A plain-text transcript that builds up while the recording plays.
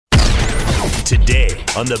today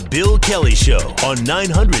on The Bill Kelly Show on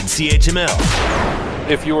 900 CHML.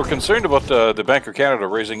 If you were concerned about the Bank of Canada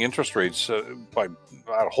raising interest rates by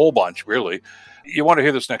a whole bunch, really, you want to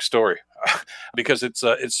hear this next story because it's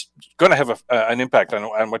going to have an impact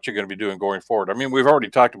on what you're going to be doing going forward. I mean, we've already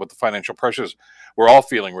talked about the financial pressures we're all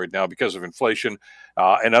feeling right now because of inflation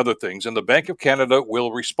and other things, and the Bank of Canada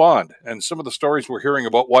will respond. And some of the stories we're hearing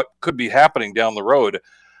about what could be happening down the road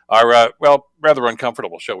are, rather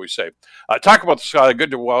uncomfortable, shall we say. Talk about this.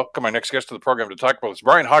 Good to welcome our next guest to the program to talk about this.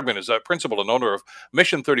 Brian Hogman is principal and owner of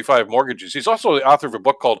Mission 35 Mortgages. He's also the author of a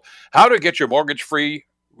book called How to Get Your Mortgage Free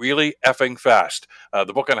Really Effing Fast.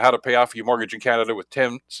 The book on how to pay off your mortgage in Canada with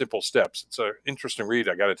 10 simple steps. It's an interesting read,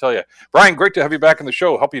 I got to tell you. Brian, great to have you back on the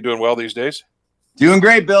show. Hope you're doing well these days. Doing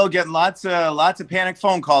great, Bill. Getting lots of panic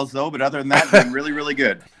phone calls, though. But other than that, doing really, really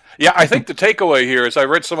good. Yeah, I think the takeaway here is I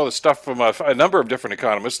read some of the stuff from a number of different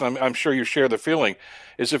economists, and I'm sure you share the feeling,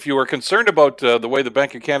 is if you were concerned about the way the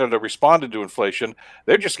Bank of Canada responded to inflation,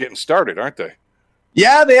 they're just getting started, aren't they?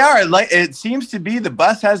 Yeah, they are. It seems to be the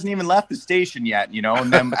bus hasn't even left the station yet, you know.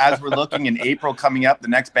 And then as we're looking in April coming up, the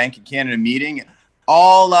next Bank of Canada meeting,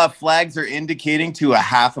 all flags are indicating to a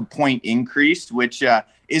 0.5 point increase, which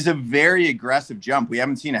is a very aggressive jump. We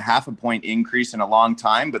haven't seen a 0.5 point increase in a long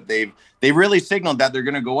time, but they've really signaled that they're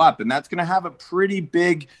going to go up, and that's going to have a pretty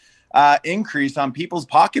big increase on people's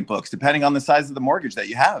pocketbooks, depending on the size of the mortgage that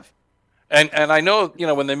you have. And I know, you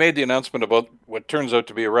know, when they made the announcement about what turns out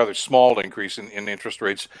to be a rather small increase in interest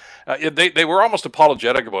rates, they were almost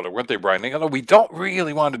apologetic about it, weren't they, Brian? They go, we don't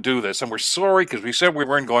really want to do this, and we're sorry because we said we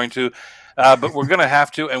weren't going to, but we're going to have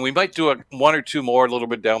to, and we might do one or two more a little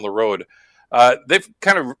bit down the road. They've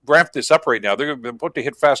kind of ramped this up right now. They're about to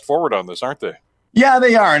hit fast forward on this, aren't they? Yeah,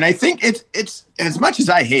 they are. And I think it's as much as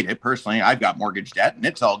I hate it personally, I've got mortgage debt and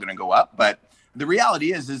it's all going to go up. But the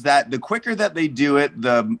reality is that the quicker that they do it,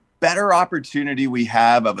 the better opportunity we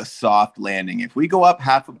have of a soft landing. If we go up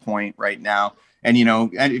 0.5 point right now, and, you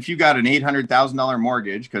know, and if you got an $800,000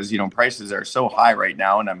 mortgage, because, you know, prices are so high right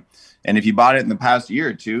now, and if you bought it in the past year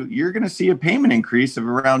or two, you're going to see a payment increase of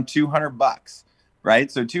around $200,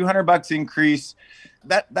 right? So $200 increase,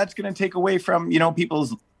 that's going to take away from, you know,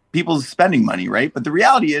 people's spending money, right? But the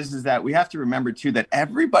reality is that we have to remember too that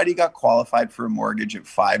everybody got qualified for a mortgage at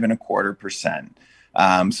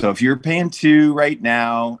 5.25%. So if you're paying 2 right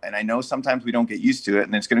now, and I know sometimes we don't get used to it,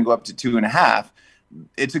 and it's going to go up to 2.5,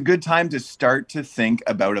 it's a good time to start to think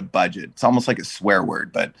about a budget. It's almost like a swear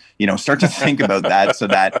word, but, you know, start to think about that so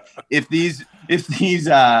that if these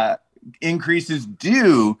increases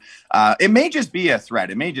do, it may just be a threat.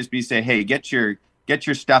 It may just be say, hey, get your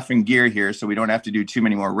stuff in gear here so we don't have to do too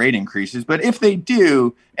many more rate increases. But if they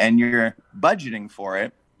do, and you're budgeting for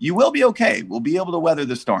it, you will be okay. We'll be able to weather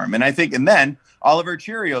the storm. And I think, and then all of our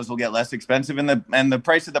Cheerios will get less expensive, and the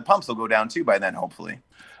price of the pumps will go down too by then, hopefully.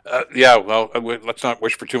 Let's not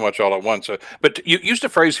wish for too much all at once. But you used a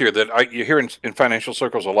phrase here that you hear in financial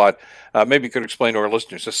circles a lot. Maybe you could explain to our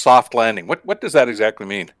listeners, a soft landing. What does that exactly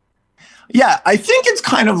mean? Yeah, I think it's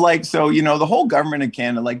kind of like, so, you know, the whole government of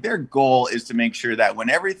Canada, like their goal is to make sure that when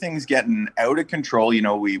everything's getting out of control, you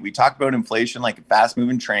know, we talk about inflation like a fast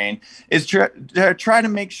moving train, is to try to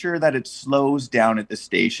make sure that it slows down at the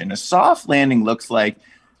station. A soft landing looks like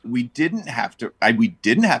we didn't have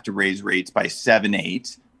to raise rates by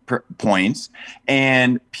 7-8 points,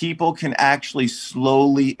 and people can actually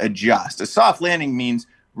slowly adjust. A soft landing means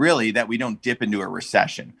really that we don't dip into a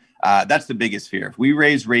recession. That's the biggest fear. If we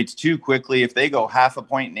raise rates too quickly, if they go 0.5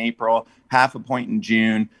 point in April, 0.5 point in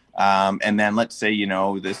June, and then let's say, you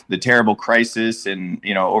know, the terrible crisis and,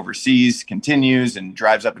 you know, overseas continues and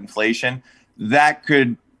drives up inflation, that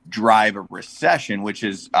could drive a recession, which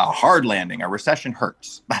is a hard landing. A recession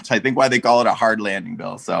hurts. That's, I think, why they call it a hard landing,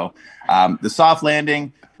 Bill. So the soft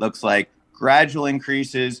landing looks like gradual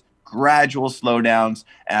increases, gradual slowdowns,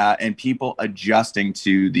 and people adjusting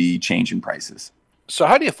to the change in prices. So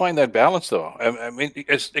how do you find that balance, though? I mean,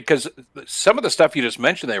 because some of the stuff you just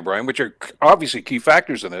mentioned there, Brian, which are obviously key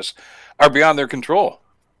factors in this, are beyond their control.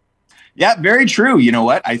 Yeah, very true. You know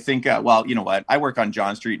what? I think, you know what? I work on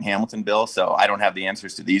John Street in Hamilton, Bill, so I don't have the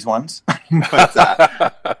answers to these ones.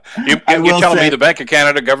 But, you're telling me the Bank of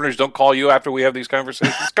Canada governors don't call you after we have these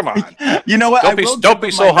conversations? Come on. You know what? Don't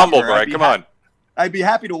be so humble, Brian. Come on. I'd be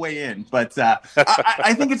happy to weigh in, but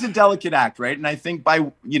I think it's a delicate act, right? And I think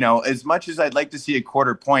by, you know, as much as I'd like to see a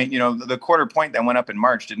 0.25 point, you know, the 0.25 point that went up in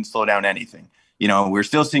March didn't slow down anything. You know, we're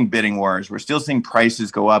still seeing bidding wars. We're still seeing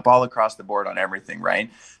prices go up all across the board on everything,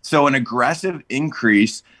 right? So an aggressive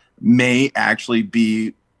increase may actually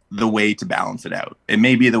be the way to balance it out. It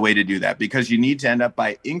may be the way to do that, because you need to end up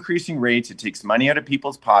by increasing rates. It takes money out of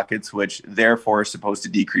people's pockets, which therefore is supposed to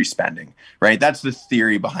decrease spending, right? That's the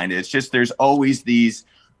theory behind it. It's just there's always these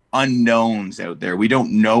unknowns out there. We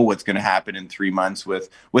don't know what's going to happen in 3 months with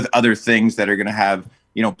other things that are going to have,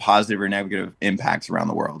 positive or negative impacts around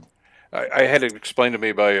the world. I had it explained to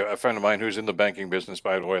me by a friend of mine who's in the banking business,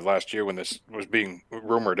 by the way, last year when this was being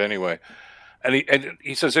rumored anyway. And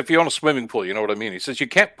he says, if you own a swimming pool, you know what I mean? He says, you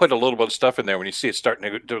can't put a little bit of stuff in there when you see it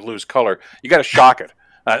starting to lose color. You got to shock it.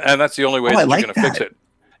 And that's the only way that you're going to fix it.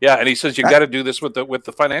 Yeah. And he says, you got to do this with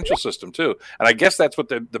the financial system too. And I guess that's what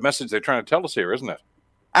the message they're trying to tell us here, isn't it?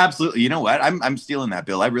 Absolutely. You know what? I'm stealing that,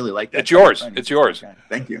 Bill. I really like that. It's yours. It's yours. Okay.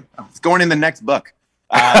 Thank you. It's going in the next book.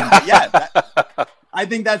 I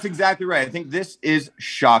think that's exactly right. I think this is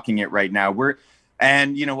shocking it right now.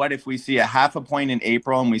 And you know what? If we see a 0.5 point in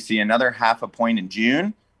April and we see another 0.5 point in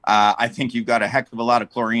June, I think you've got a heck of a lot of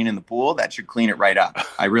chlorine in the pool. That should clean it right up.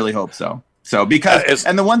 I really hope so. So because,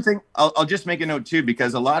 and the one thing I'll just make a note too,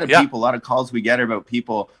 because a lot of people, a lot of calls we get about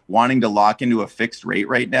people wanting to lock into a fixed rate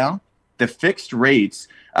right now. The fixed rates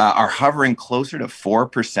are hovering closer to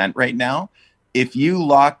 4% right now. If you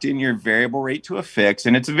locked in your variable rate to a fix,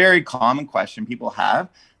 and it's a very common question people have,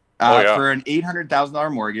 for an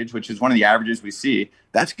 $800,000 mortgage, which is one of the averages we see,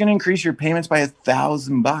 that's going to increase your payments by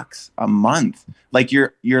 $1,000 a month. Like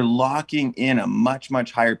you're locking in a much,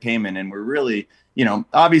 much higher payment. And we're really,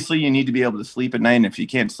 obviously you need to be able to sleep at night. And if you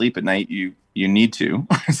can't sleep at night, you need to.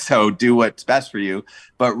 So do what's best for you,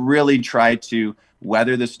 but really try to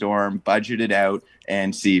weather the storm, budget it out,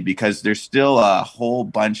 and see, because there's still a whole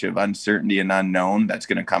bunch of uncertainty and unknown that's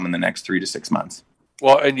going to come in the next 3 to 6 months.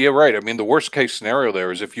 Well, and you're right. I mean, the worst case scenario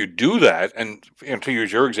there is if you do that, and to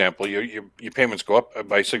use your example, your payments go up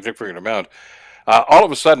by a significant amount. All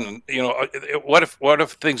of a sudden, what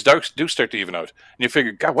if things do start to even out? And you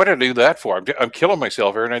figure, God, what did I do that for? I'm killing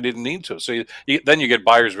myself here, and I didn't need to. So then you get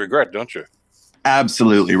buyer's regret, don't you?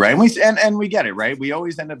 Absolutely right. And we get it, right? We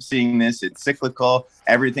always end up seeing this. It's cyclical.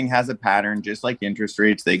 Everything has a pattern, just like interest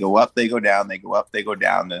rates. They go up, they go down, they go up, they go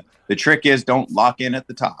down. The trick is don't lock in at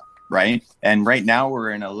the top. Right. And right now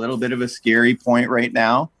we're in a little bit of a scary point right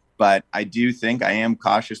now, but I do think I am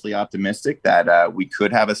cautiously optimistic that we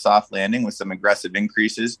could have a soft landing with some aggressive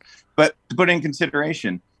increases. But to put in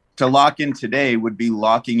consideration, to lock in today would be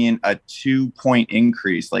locking in a 2-point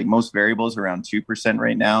increase. Like most variables around 2%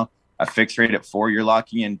 right now, a fixed rate at 4%, you're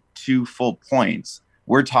locking in 2 full points.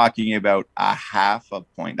 We're talking about a 0.5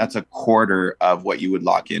 point. That's a quarter of what you would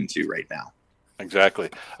lock into right now. Exactly.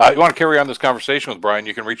 You want to carry on this conversation with Brian,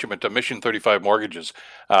 you can reach him at Mission 35 Mortgages.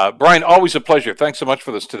 Brian, always a pleasure. Thanks so much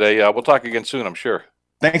for this today. We'll talk again soon, I'm sure.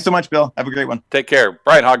 Thanks so much, Bill. Have a great one. Take care.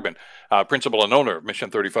 Brian Hogman, principal and owner of Mission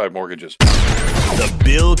 35 Mortgages. The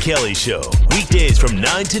Bill Kelly Show, weekdays from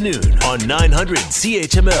 9 to noon on 900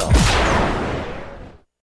 CHML.